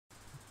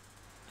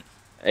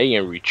I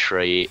ain't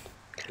retry it.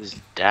 Cause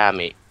damn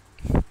it.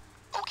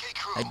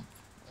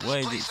 Why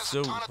is it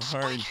so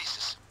hard?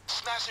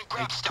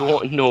 I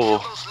don't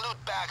know.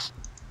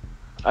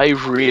 I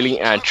really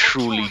and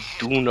truly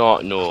do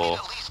not know.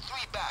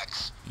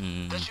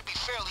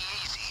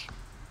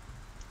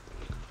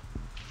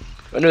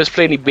 When I was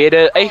playing the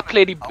beta, I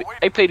played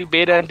the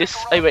beta and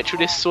I went through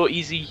this so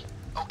easy.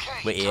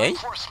 Wait, AI?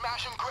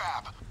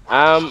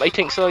 I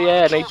think so,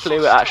 yeah, and I play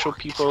with actual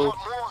people.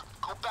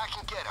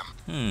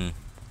 You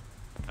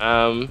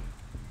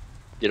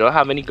don't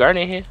have any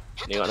garden here?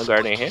 You got no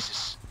garden here?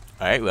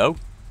 Alright, well.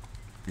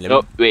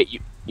 No,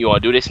 wait, you wanna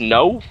do this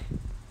now?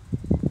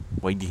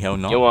 Why the hell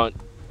not? You want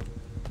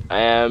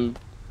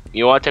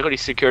you wanna take out the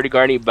security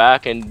guard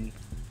back and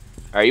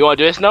alright, you wanna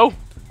do this now?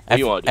 What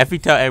you wanna do? Every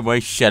time everybody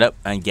shut up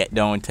and get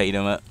down and tie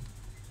them up.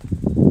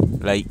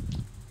 Like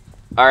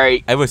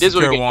alright, I will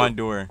secure one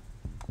door.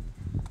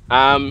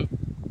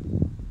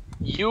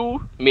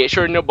 You make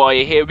sure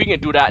nobody here. We can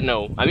do that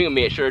now. I'm gonna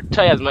make sure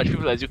tie as much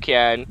people as you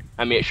can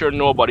and make sure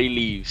nobody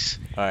leaves.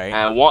 Alright.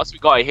 And once we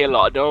got a here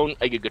locked down,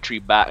 I can go tree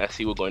back and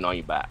see what's going on in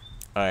your back.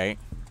 Alright.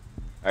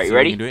 Alright, So you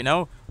ready? we can do it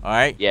now?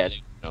 Alright. Yeah,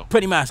 no.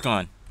 Put the mask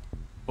on.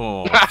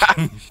 Oh.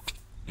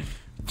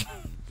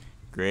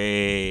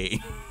 Great.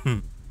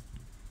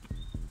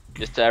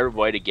 Just tell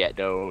everybody to get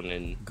down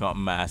and got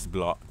mask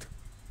blocked.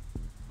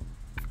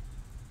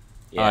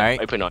 Yeah, alright.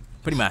 I put on.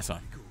 Put the mask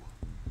on.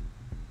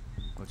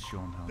 Let's show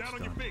them how it's down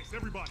done. on your face,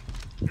 everybody.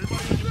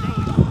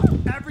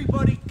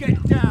 Everybody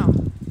get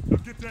down. Now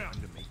get down.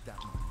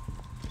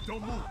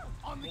 Don't move.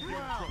 On the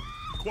ground.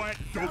 Quiet,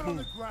 don't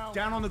move.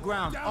 Down on the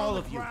ground, all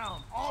of you.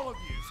 All of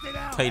you. Stay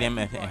down. Tie them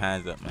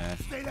hands up, man.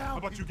 Stay down. How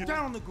about you get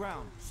Down on the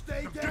ground.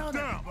 Stay down,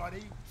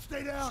 everybody.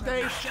 Stay down.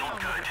 Stay down.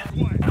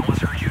 No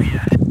one's heard you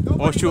yet.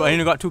 Oh shoot, I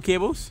only got 2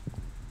 cables?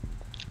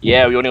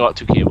 Yeah, we only got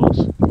 2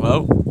 cables.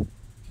 Well,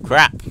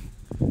 crap.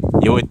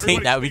 You would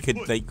think that we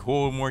could like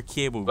hold more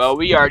cables. Well,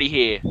 we already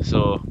here,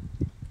 so.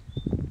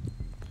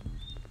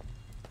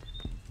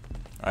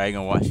 Alright,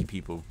 gonna watch you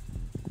people.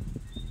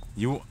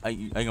 I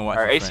gonna watch.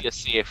 Alright, AC is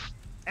safe.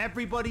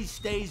 Everybody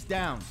stays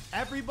down.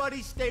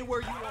 Everybody stay where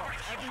you are.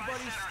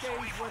 Everybody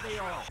stays where they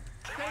are.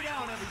 Stay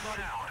down,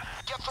 everybody.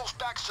 Get those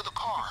backs to the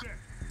car.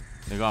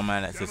 They got a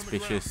man that's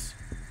suspicious.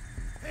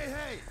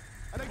 Hey,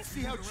 I'd like to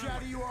see how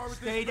chatty you are with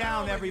Stay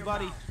down,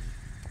 everybody.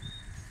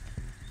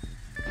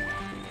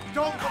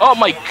 Oh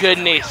my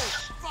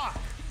goodness!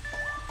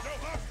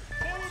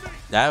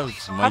 That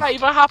was How that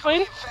even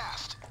happen?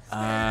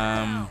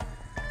 I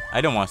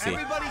don't want to see.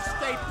 Everybody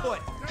stay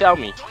put. Tell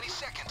me.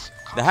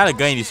 They had a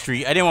guy in the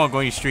street. I didn't want to go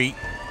in the street.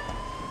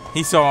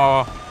 He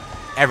saw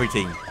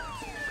everything.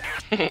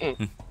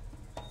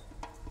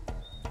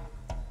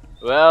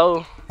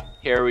 Well,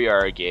 here we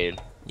are again.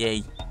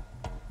 Yay.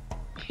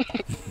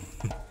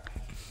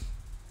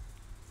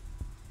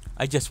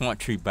 I just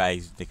want 3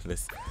 buys,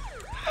 Nicholas.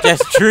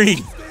 Just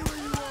 3.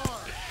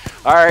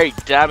 Alright,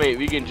 damn it,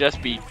 we can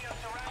just be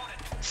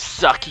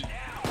sucky.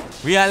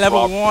 We at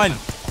level 1.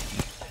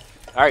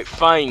 Alright,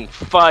 fine.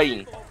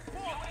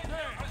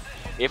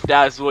 If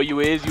that's what you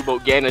is, you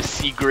about getting a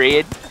C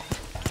grade.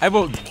 I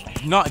about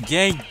not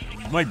getting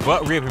my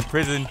butt ripped in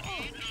prison.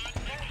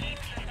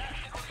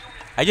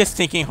 I just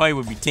thinking how I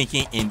would be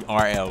thinking in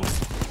RLs.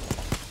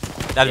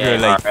 That's yeah,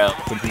 real life. RL.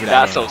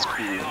 That sounds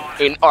cool.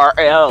 In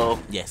RL.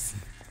 Yes.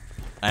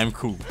 I'm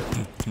cool.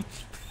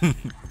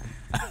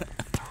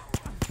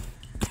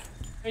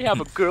 I have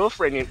a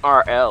girlfriend in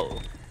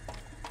RL.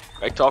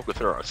 I talk with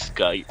her on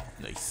Skype.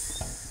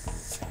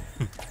 Nice.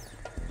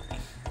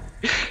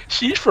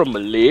 She's from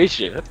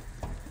Malaysia.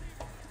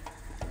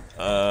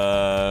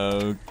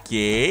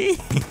 Okay.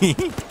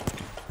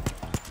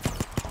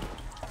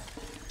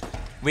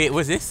 Wait,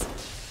 what's this?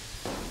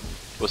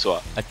 What's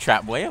what? A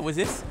trap wire? What's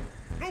this?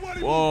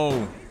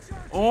 Whoa.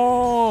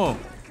 Oh.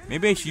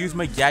 Maybe I should use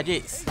my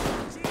gadgets.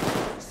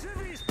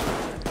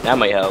 That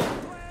might help.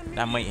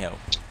 That might help.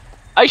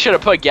 I should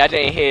have put a gadget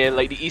in here.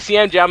 Like the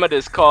ECM jammer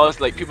that's caused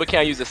like people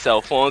can't use their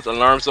cell phones,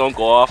 alarms don't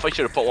go off. I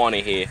should have put one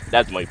in here.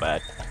 That's my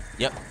bad.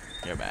 Yep.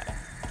 You're bad.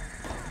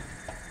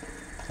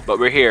 But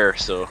we're here,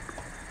 so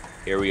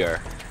here we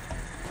are.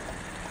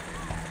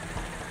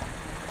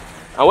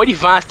 And what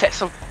advanced tech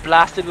so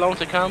blasted long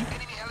to come?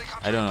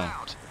 I don't know.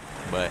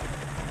 But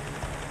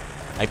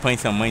I find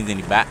some mines in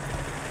the back.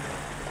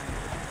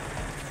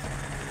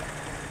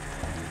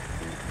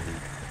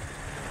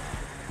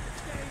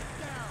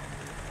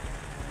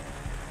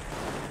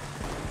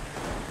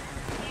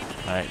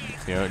 Alright,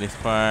 clear out this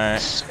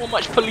part. So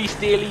much police,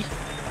 Daley.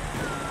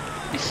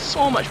 There's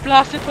so much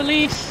blasted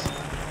police.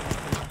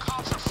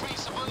 Cops are freeing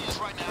civilians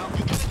right now.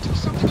 You gotta do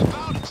something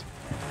about it.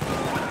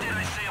 What did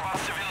I say about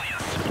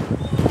civilians?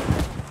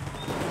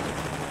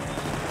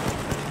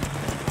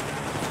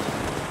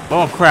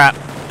 Oh crap!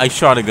 I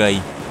shot a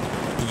guy.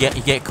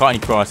 You get caught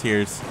in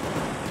crosshairs.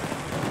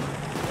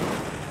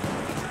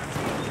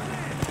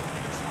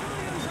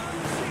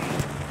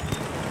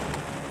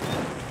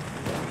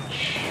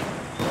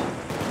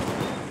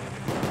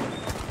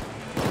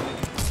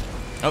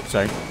 Oh,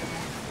 sorry.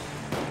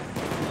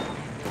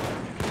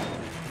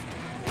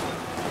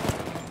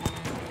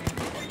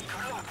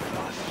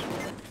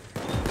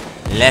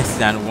 Less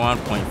than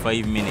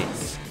 1.5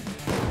 minutes.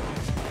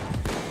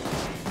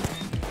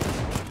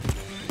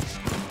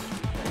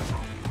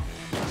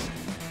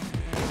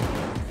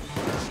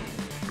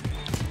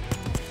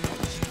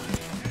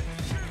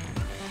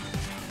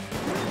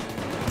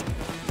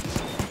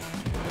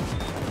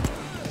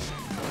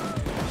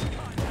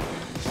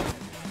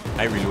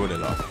 I reload a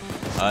lot.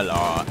 A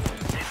lot.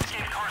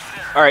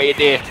 Alright, you're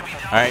there.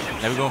 Alright,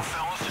 there we go.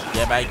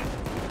 Yeah, bye.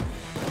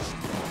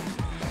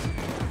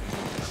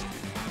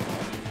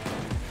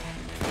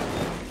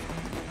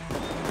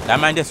 That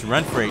man just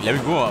run for it. Let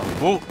me go.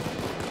 Whoa.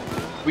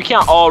 We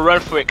can't all run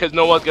for it because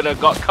no one's gonna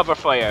got cover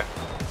fire.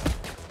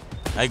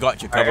 I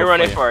got you. Alright, we're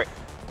running for it.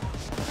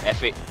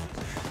 F it.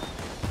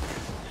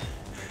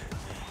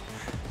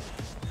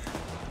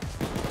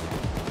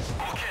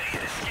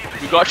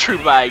 We got true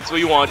bags. What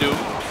do you want to do?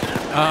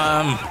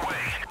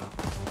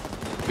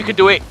 We could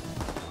do it.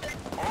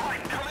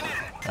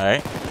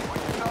 Alright.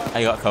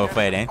 I got cover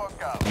fire then.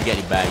 You get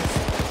the bags.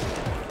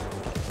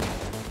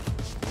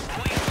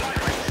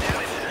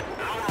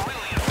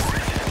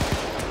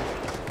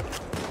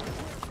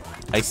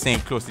 I staying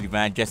close to the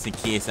van just in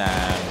case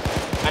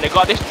And I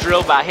got this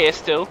drill back here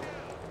still.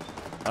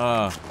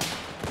 well,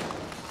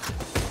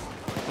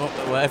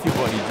 if you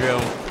bought the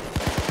drill.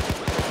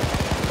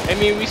 I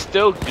mean, we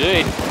still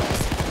good.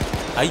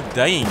 I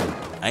dying.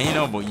 I ain't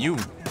know about you.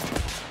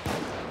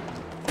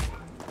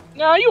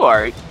 Nah, you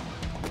alright.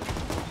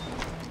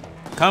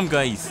 Come,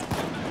 guys.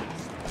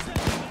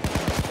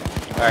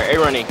 Alright, I'm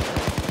running.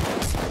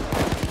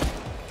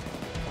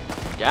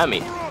 Damn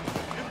it.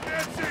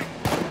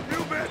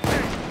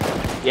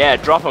 Yeah,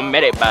 drop a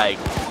medic bag.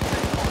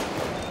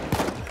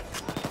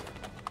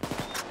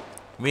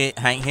 Wait,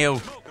 Hank Hill.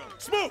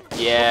 Smoke!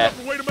 Yeah.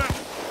 Wait a minute.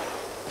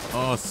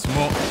 Oh,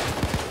 smoke.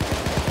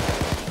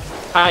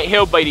 Hank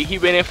Hill, buddy, he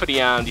went in for the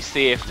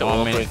safe.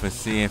 1 minute for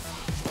safe.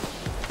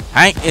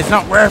 Hank, it's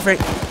not worth it.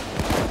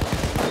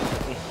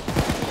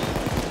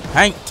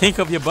 Hank, take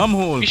up your bum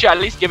hole. We should at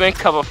least give him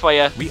cover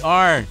fire. We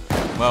are.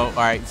 Well,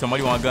 alright,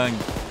 somebody want a gun.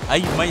 I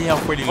might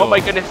help pretty low. Oh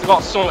my goodness, we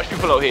got so much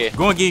people out here.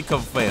 Go and give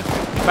cover fire.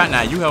 In fact,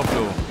 now you help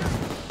low.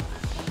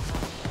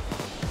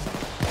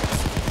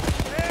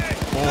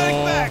 Hey,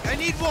 back. I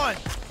need one.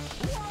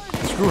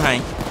 Screw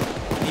Hank.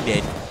 He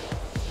dead.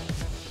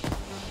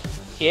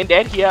 He ain't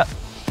dead yet.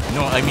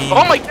 No, I mean,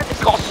 Oh my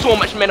goodness, got so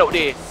much men out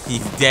there.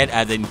 he's dead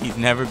as in he's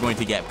never going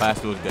to get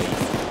past those guys.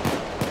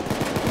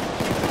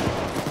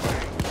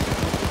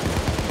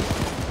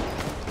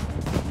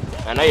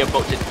 I know you're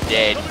about to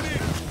dead. Coming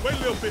in. Wait a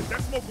little bit.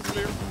 That smoke will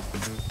clear.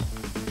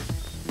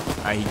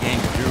 Alright, he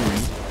gained jewelry.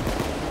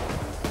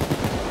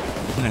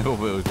 I hope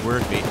it was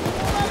worth it.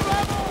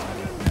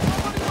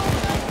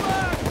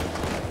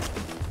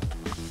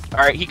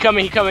 Alright, he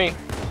coming, he coming.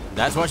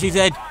 That's what she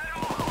said.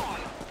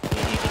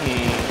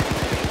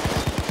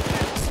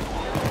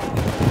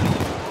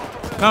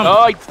 Come.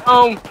 Oh, I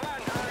don't.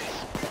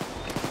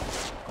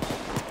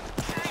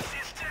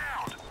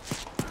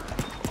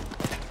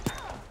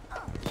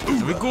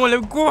 Let me go,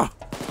 let me go.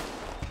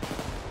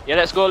 Yeah,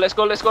 let's go, let's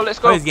go, let's go, let's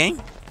go. What is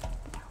gang?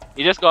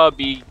 You just gotta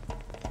be,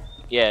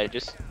 yeah,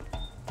 just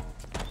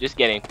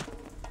get in.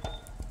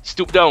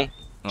 Stoop down,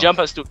 jump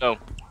and stoop down.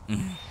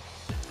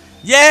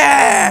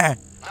 Yeah!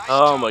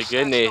 Oh my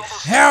goodness.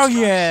 Hell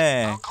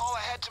yeah! I'll call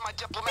ahead to my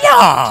diplomatic Yeah!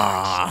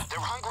 contacts. They're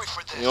hungry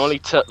for this. It only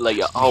took like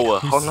an hour.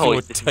 He's How long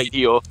is so this tight.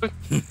 video?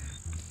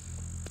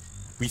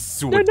 We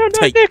so No,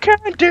 tight. they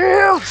can't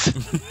do.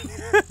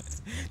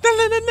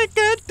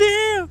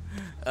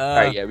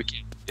 Alright, yeah, we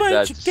can.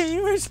 Bunch of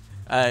gamers.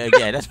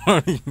 Yeah, that's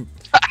probably.